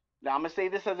fish. Now I'm gonna say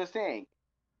this as a saying.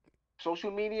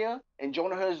 Social media and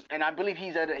Jonah Hill's, and I believe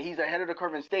he's ahead of the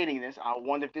curve in stating this. I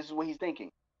wonder if this is what he's thinking.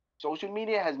 Social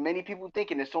media has many people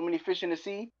thinking there's so many fish in the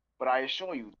sea, but I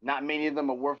assure you, not many of them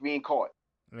are worth being caught.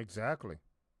 Exactly.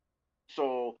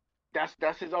 So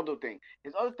that's his other thing.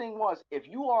 His other thing was if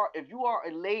you are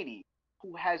a lady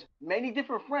who has many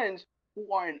different friends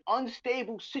who are in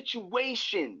unstable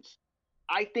situations,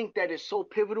 I think that is so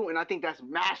pivotal, and I think that's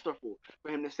masterful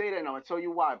for him to say that. And I'm gonna tell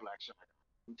you why, Black Shot.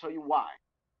 I'm gonna tell you why.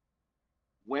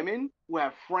 Women who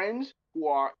have friends who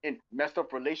are in messed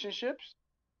up relationships,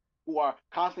 who are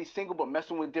constantly single but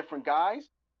messing with different guys,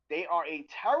 they are a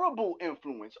terrible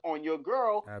influence on your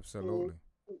girl who Absolutely.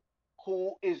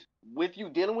 who is with you,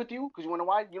 dealing with you, because you want to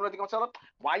why? You know what they're gonna tell her?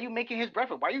 Why are you making his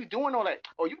breakfast? Why are you doing all that?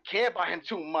 Oh, you care about him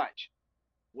too much.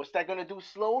 What's that gonna do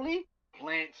slowly?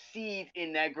 Plant seeds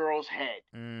in that girl's head.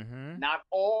 Mm-hmm. Not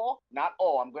all, not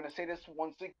all. I'm gonna say this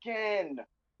once again.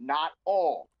 Not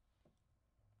all.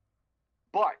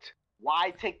 But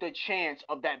why take the chance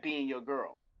of that being your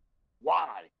girl?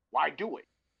 Why? Why do it?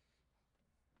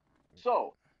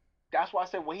 So that's why I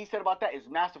said what he said about that is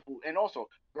masterful. And also,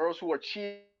 girls who are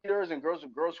cheaters and girls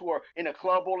who are in a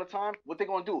club all the time, what they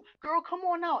gonna do? Girl, come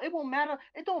on out. It won't matter.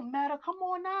 It don't matter. Come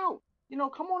on out.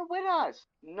 Come on with us.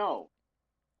 No.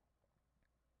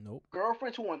 Nope.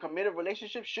 Girlfriends who are in committed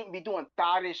relationships shouldn't be doing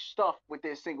thottish stuff with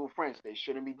their single friends. They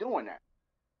shouldn't be doing that.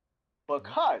 Nope.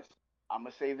 Because I'm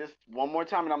gonna say this one more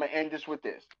time and I'm gonna end this with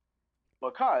this.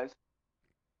 Because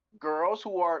girls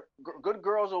who are good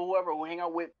girls or whoever who hang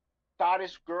out with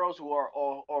thottish girls who are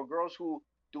or girls who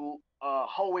do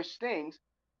hoish things,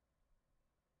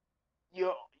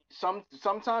 you're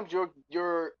sometimes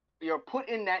you're put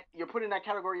in that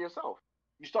category yourself.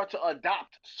 You start to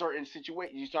adopt certain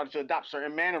situations. You start to adopt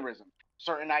certain mannerisms,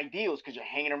 certain ideals because you're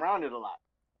hanging around it a lot.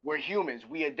 We're humans.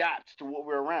 We adapt to what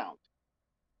we're around.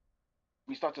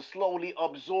 We start to slowly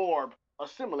absorb,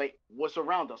 assimilate what's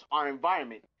around us, our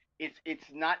environment. It's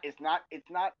not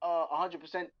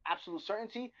 100% absolute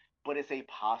certainty, but it's a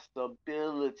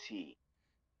possibility.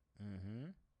 Mm-hmm.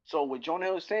 So what Jonah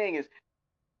Hill is saying is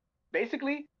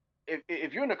basically,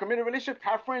 if you're in a committed relationship,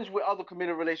 have friends with other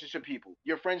committed relationship people.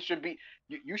 Your friends should be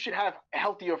you should have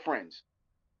healthier friends.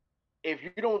 If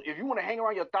you want to hang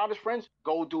around your thoughtless friends,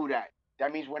 go do that.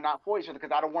 That means we're not for each other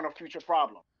because I don't want a future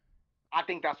problem. I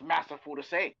think that's masterful to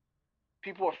say.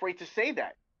 People are afraid to say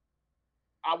that.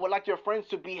 I would like your friends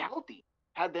to be healthy.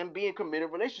 Have them be in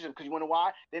committed relationships because you want to know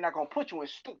why? They're not gonna put you in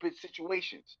stupid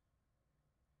situations.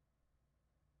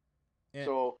 And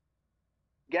So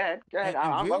go ahead, go ahead. and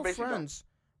I'm basically done.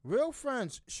 real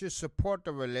friends should support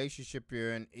the relationship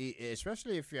you're in,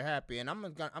 especially if you're happy. And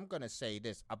I'm gonna say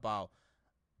this about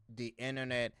the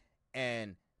internet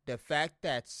and the fact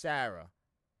that Sarah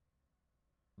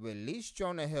released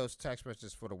Jonah Hill's text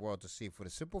messages for the world to see, for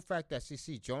the simple fact that she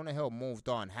see Jonah Hill moved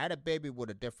on, had a baby with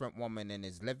a different woman, and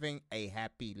is living a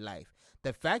happy life.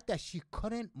 The fact that she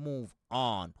couldn't move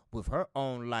on with her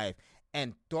own life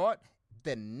and thought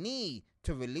the need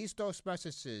to release those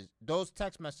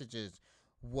text messages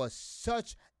was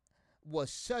such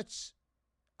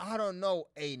I don't know,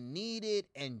 a needed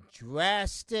and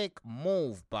drastic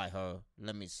move by her,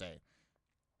 let me say.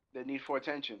 The need for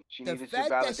attention. She The needed to fact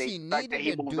that validate she the fact that needed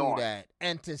he to moved do on. that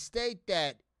and to state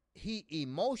that he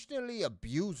emotionally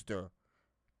abused her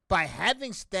by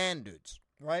having standards,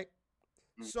 right?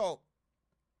 Mm. So,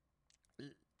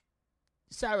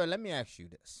 Sarah, let me ask you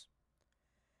this.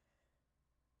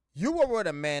 You were with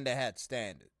a man that had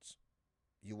standards.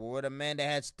 You were with a man that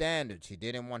had standards. He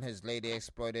didn't want his lady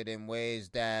exploited in ways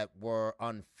that were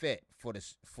unfit for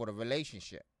the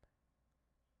relationship.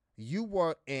 You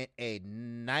were in a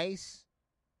nice,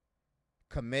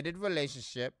 committed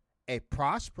relationship, a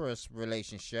prosperous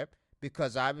relationship,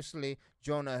 because obviously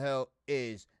Jonah Hill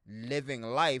is living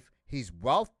life. He's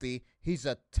wealthy. He's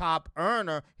a top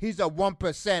earner. He's a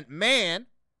 1% man.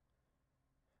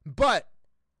 But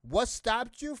what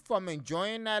stopped you from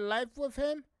enjoying that life with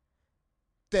him?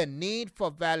 The need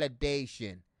for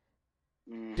validation.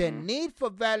 Mm-hmm. The need for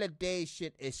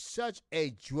validation is such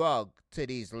a drug to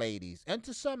these ladies and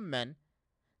to some men.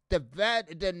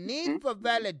 The need for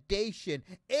validation,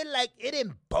 it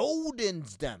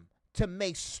emboldens them to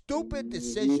make stupid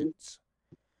decisions.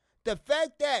 The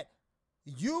fact that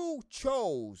you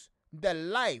chose the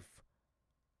life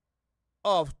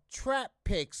of trap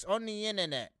pics on the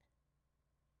internet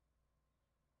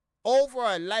over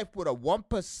a life with a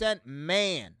 1%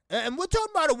 man. And we're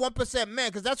talking about a 1% man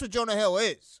because that's what Jonah Hill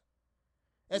is.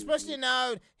 Especially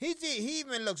now, he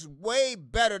even looks way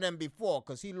better than before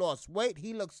because he lost weight.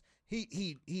 He looks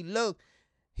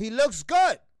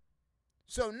good.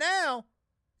 So now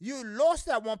you lost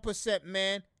that 1%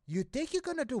 man. You think you're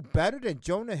gonna do better than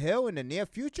Jonah Hill in the near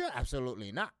future?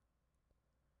 Absolutely not.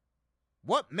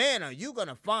 What man are you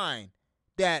gonna find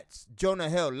that's Jonah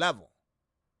Hill level?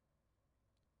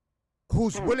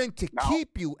 Who's willing to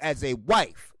keep you as a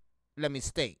wife? Let me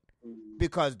state.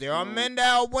 Because there are men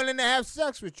that are willing to have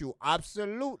sex with you.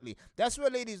 Absolutely. That's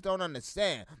what ladies don't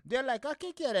understand. They're like, I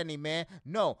can't get any man.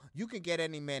 No, you can get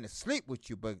any man to sleep with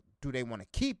you, but do they want to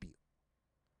keep you?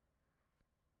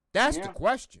 That's the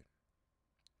question.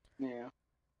 Yeah.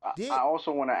 I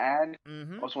also want to add,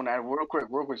 real quick,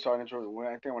 sorry to interrupt.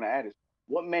 One thing I want to add is,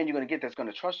 what man you going to get that's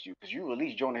going to trust you? Because you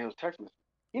released Jonah Hill's text message.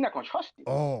 He's not going to trust you.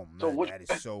 Oh, man, that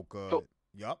is so good.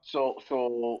 Yup. So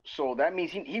that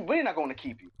means he really not going to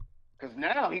keep you. Because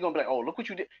now he's going to be like, oh, look what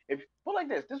you did. Put like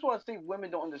this. This is what I say women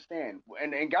don't understand.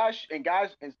 And guys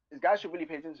should really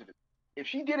pay attention to this. If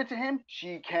she did it to him,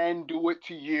 she can do it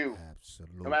to you.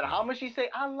 Absolutely. No matter how much she say,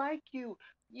 I like you.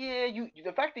 Yeah,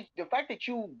 the fact that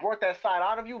you brought that side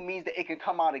out of you means that it can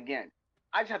come out again.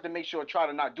 I just have to make sure try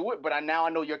to not do it, but I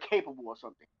know you're capable of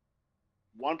something.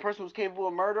 One person who's capable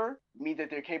of murder means that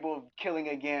they're capable of killing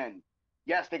again.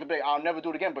 Yes, they could be, I'll never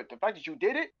do it again, but the fact that you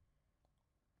did it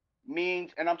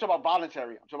means, and I'm talking about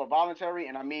voluntary.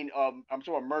 And I mean, I'm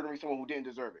talking about murdering someone who didn't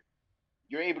deserve it.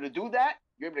 You're able to do that.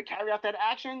 You're able to carry out that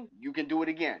action. You can do it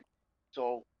again.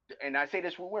 So, and I say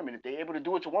this with women: if they're able to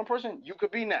do it to one person, you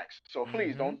could be next. So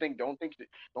please don't think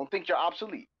you're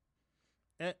obsolete.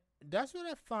 And that's what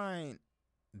I find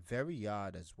very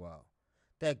odd as well.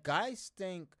 That guys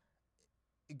think.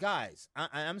 Guys,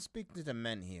 I'm speaking to the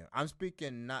men here. I'm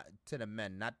speaking not to the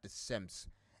men, not the simps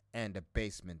and the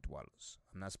basement dwellers.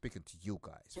 I'm not speaking to you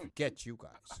guys. Forget you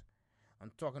guys.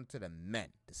 I'm talking to the men,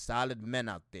 the solid men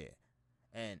out there.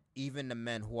 And even the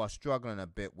men who are struggling a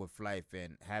bit with life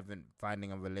and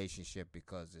finding a relationship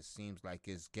because it seems like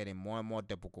it's getting more and more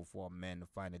difficult for a man to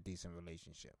find a decent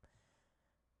relationship.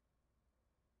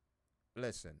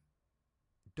 Listen,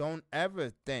 don't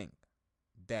ever think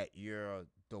that you're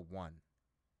the one.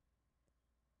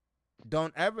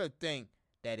 Don't ever think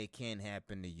that it can't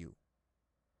happen to you.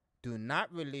 Do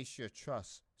not release your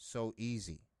trust so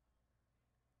easy.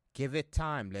 Give it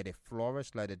time. Let it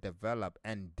flourish. Let it develop.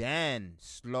 And then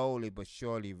slowly but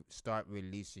surely start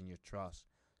releasing your trust.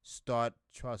 Start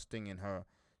trusting in her.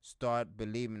 Start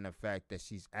believing the fact that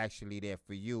she's actually there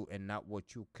for you and not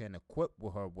what you can equip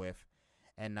with her with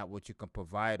and not what you can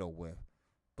provide her with,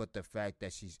 but the fact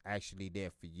that she's actually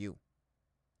there for you.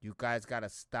 You guys got to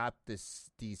stop these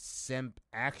simp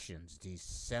actions, these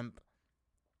simp.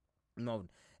 No,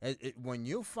 when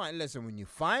you find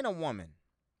a woman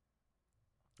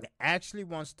that actually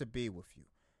wants to be with you,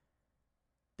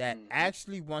 that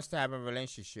actually wants to have a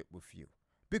relationship with you.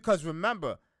 Because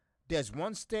remember, there's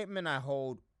one statement I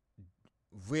hold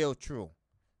real true.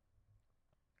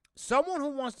 Someone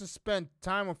who wants to spend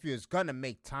time with you is going to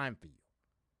make time for you.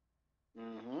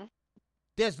 Mm-hmm.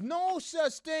 There's no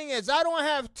such thing as I don't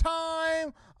have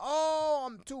time, oh,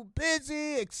 I'm too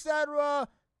busy, etc.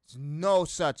 There's no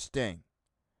such thing.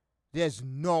 There's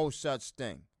no such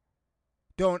thing.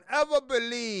 Don't ever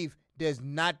believe there's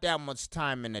not that much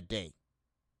time in a day.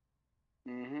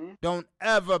 Mm-hmm. Don't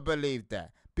ever believe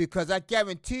that. Because I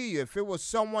guarantee you, if it was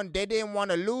someone they didn't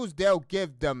want to lose, they'll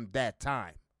give them that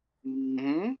time.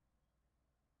 Mm-hmm.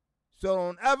 So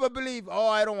don't ever believe, oh,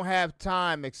 I don't have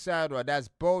time, etc. That's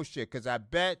bullshit. Because I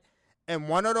bet in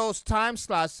one of those time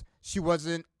slots, she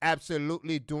wasn't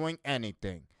absolutely doing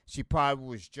anything. She probably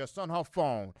was just on her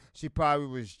phone. She probably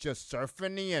was just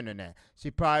surfing the internet. She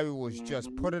probably was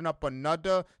just putting up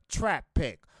another trap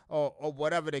pic or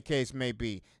whatever the case may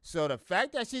be. So the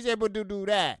fact that she's able to do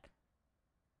that,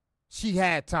 she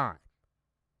had time.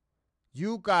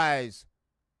 You guys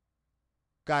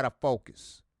got to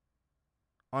focus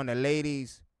on the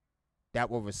ladies that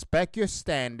will respect your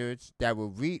standards, that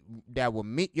will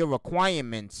meet your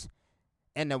requirements,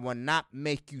 and that will not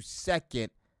make you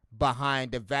second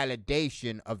behind the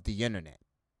validation of the internet.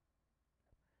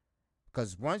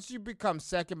 Because once you become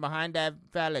second behind that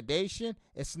validation,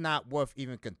 it's not worth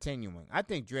even continuing. I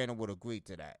think Draino would agree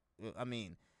to that. I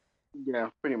mean, yeah,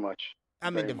 pretty much.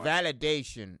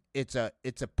 Validation, it's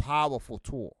a powerful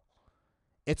tool.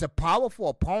 It's a powerful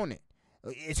opponent.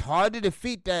 It's hard to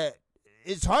defeat that.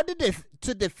 It's hard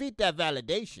to defeat that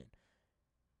validation.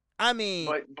 I mean,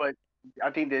 but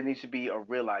I think there needs to be a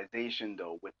realization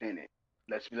though within it.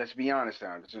 Let's be honest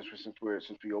now. Since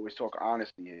we always talk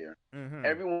honesty here,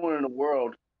 everyone in the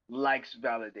world likes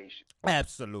validation.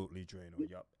 Absolutely, Draino.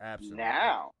 Yup, absolutely.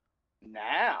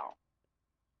 Now,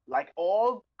 like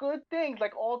all good things,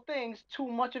 too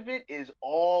much of it is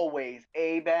always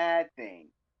a bad thing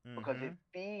because it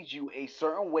feeds you a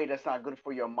certain way that's not good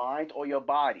for your mind or your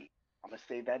body. I'm gonna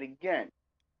say that again.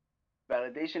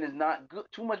 Validation is not good.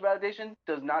 Too much validation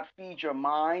does not feed your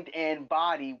mind and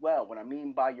body well. What I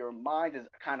mean by your mind is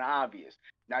kind of obvious.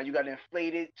 Now you got an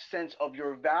inflated sense of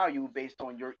your value based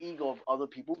on your ego of other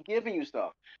people giving you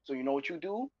stuff. So you know what you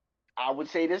do? I would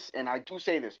say this, and I do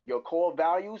say this. Your core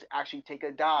values actually take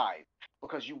a dive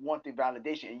because you want the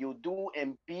validation, and you'll do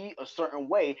and be a certain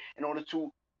way in order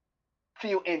to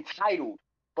feel entitled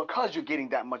because you're getting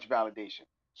that much validation.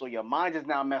 So your mind is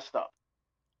now messed up.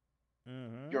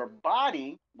 Your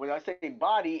body, when I say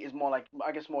body, is more like,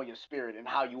 I guess, more your spirit and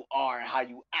how you are and how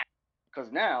you act.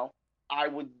 Because now, I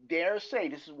would dare say,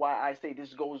 this is why I say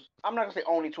this goes, I'm not going to say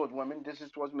only towards women, this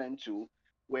is towards men too,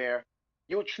 where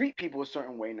you'll treat people a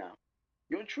certain way now.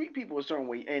 You'll treat people a certain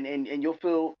way, and you'll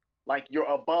feel like you're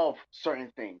above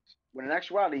certain things. When in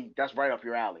actuality, that's right up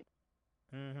your alley.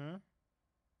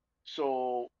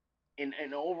 So in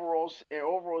an overall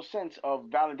sense of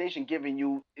validation, giving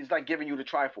you is like giving you the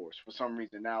Triforce for some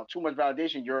reason. Now, too much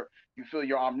validation, you feel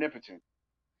you're omnipotent.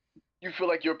 You feel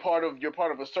like you're part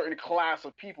of a certain class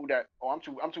of people that, oh,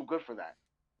 I'm too good for that.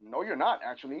 No, you're not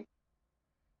actually.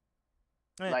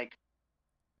 Like,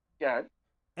 yeah.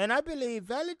 And I believe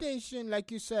validation,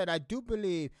 like you said, I do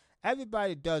believe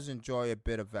everybody does enjoy a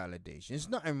bit of validation. There's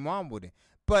nothing wrong with it.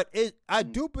 But I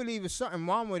do believe there's something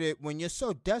wrong with it when you're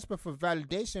so desperate for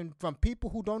validation from people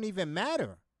who don't even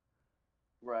matter.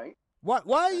 Right. Why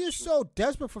are you so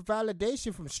desperate for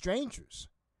validation from strangers?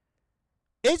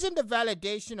 Isn't the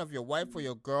validation of your wife or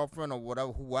your girlfriend or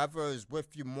whatever, whoever is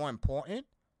with you, more important?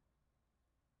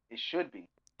 It should be.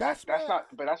 That's not,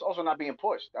 but that's also not being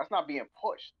pushed. That's not being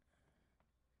pushed.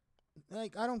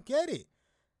 Like, I don't get it.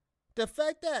 The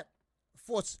fact that,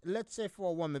 let's say for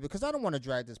a woman, because I don't want to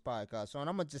drag this podcast on,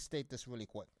 I'm going to just state this really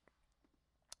quick.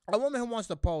 A woman who wants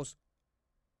to post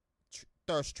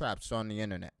thirst traps on the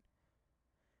internet,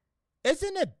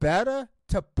 isn't it better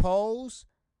to pose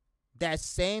that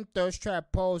same thirst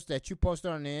trap post that you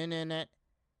posted on the internet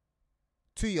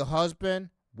to your husband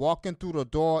walking through the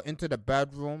door into the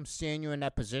bedroom, seeing you in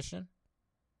that position,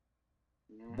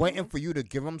 waiting for you to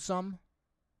give him some?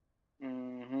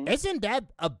 Isn't that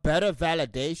a better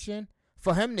validation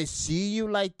for him to see you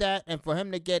like that and for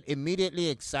him to get immediately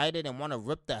excited and want to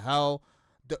rip the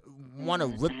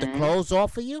clothes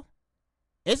off of you?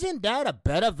 Isn't that a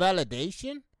better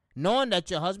validation, knowing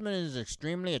that your husband is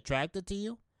extremely attracted to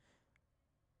you?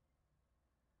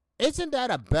 Isn't that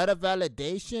a better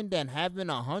validation than having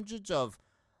hundreds of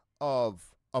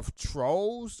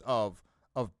trolls, of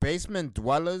basement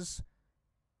dwellers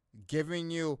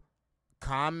giving you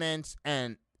comments,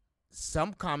 and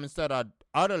some comments that are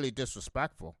utterly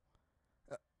disrespectful?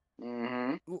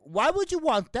 Why would you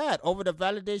want that over the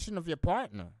validation of your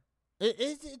partner?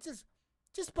 It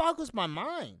just boggles my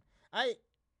mind. I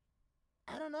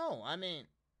don't know. I mean,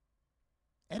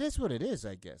 it is what it is,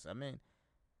 I guess. I mean,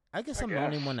 I guess I'm the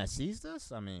only one that sees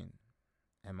this. I mean,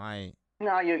 am I?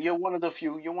 No, you're one of the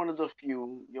few. You're one of the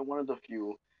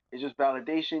few. It's just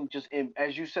validation.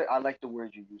 As you said, I like the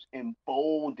word you use.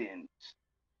 Emboldens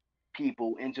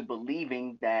people into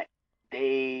believing that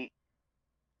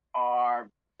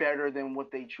than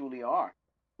what they truly are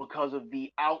because of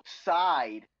the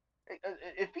outside.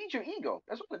 It feeds your ego.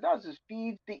 That's what it does. Is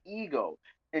feeds the ego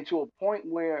into a point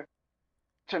where,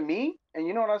 to me, and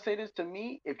you know what I say this to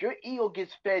me, if your ego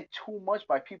gets fed too much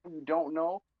by people you don't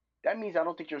know, that means I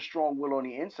don't think you're strong will on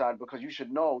the inside, because you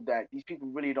should know that these people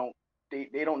really don't,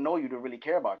 they don't know you to really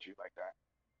care about you like that.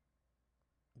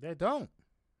 They don't.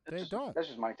 They don't. That's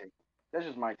just my take. That's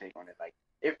just my take on it. Like,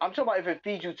 if I'm talking about if it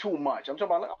feeds you too much, I'm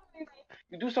talking about like, oh,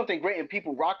 you do something great and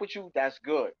people rock with you, that's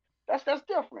good. That's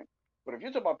different. But if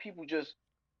you're talking about people just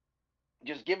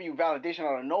giving you validation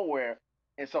out of nowhere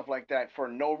and stuff like that for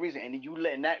no reason, and then you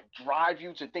letting that drive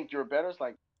you to think you're better, it's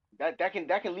like that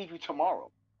can leave you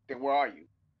tomorrow. Then where are you?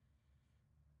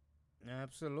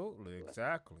 Absolutely,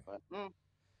 exactly. But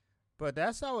But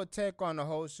that's our take on the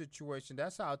whole situation.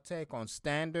 That's our take on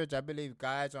standards. I believe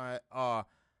guys are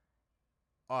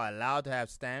allowed to have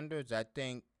standards. I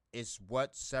think it's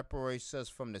what separates us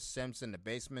from the simps and the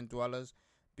basement dwellers,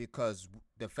 because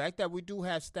the fact that we do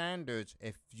have standards,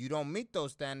 if you don't meet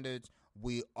those standards,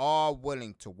 we are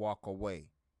willing to walk away.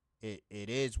 It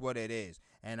is what it is.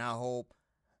 And I hope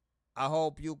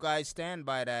you guys stand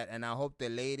by that, and I hope the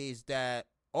ladies that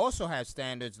also have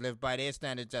standards live by their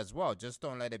standards as well. Just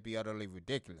don't let it be utterly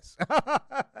ridiculous.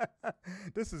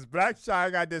 This is Black Shy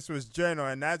Guy. This was Draino,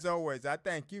 and as always, I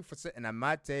thank you for sitting at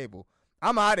my table.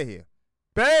 I'm out of here.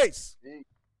 Peace.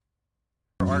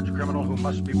 Arch criminal who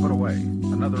must be put away.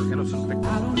 Another innocent victim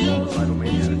of suicidal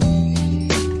maniac.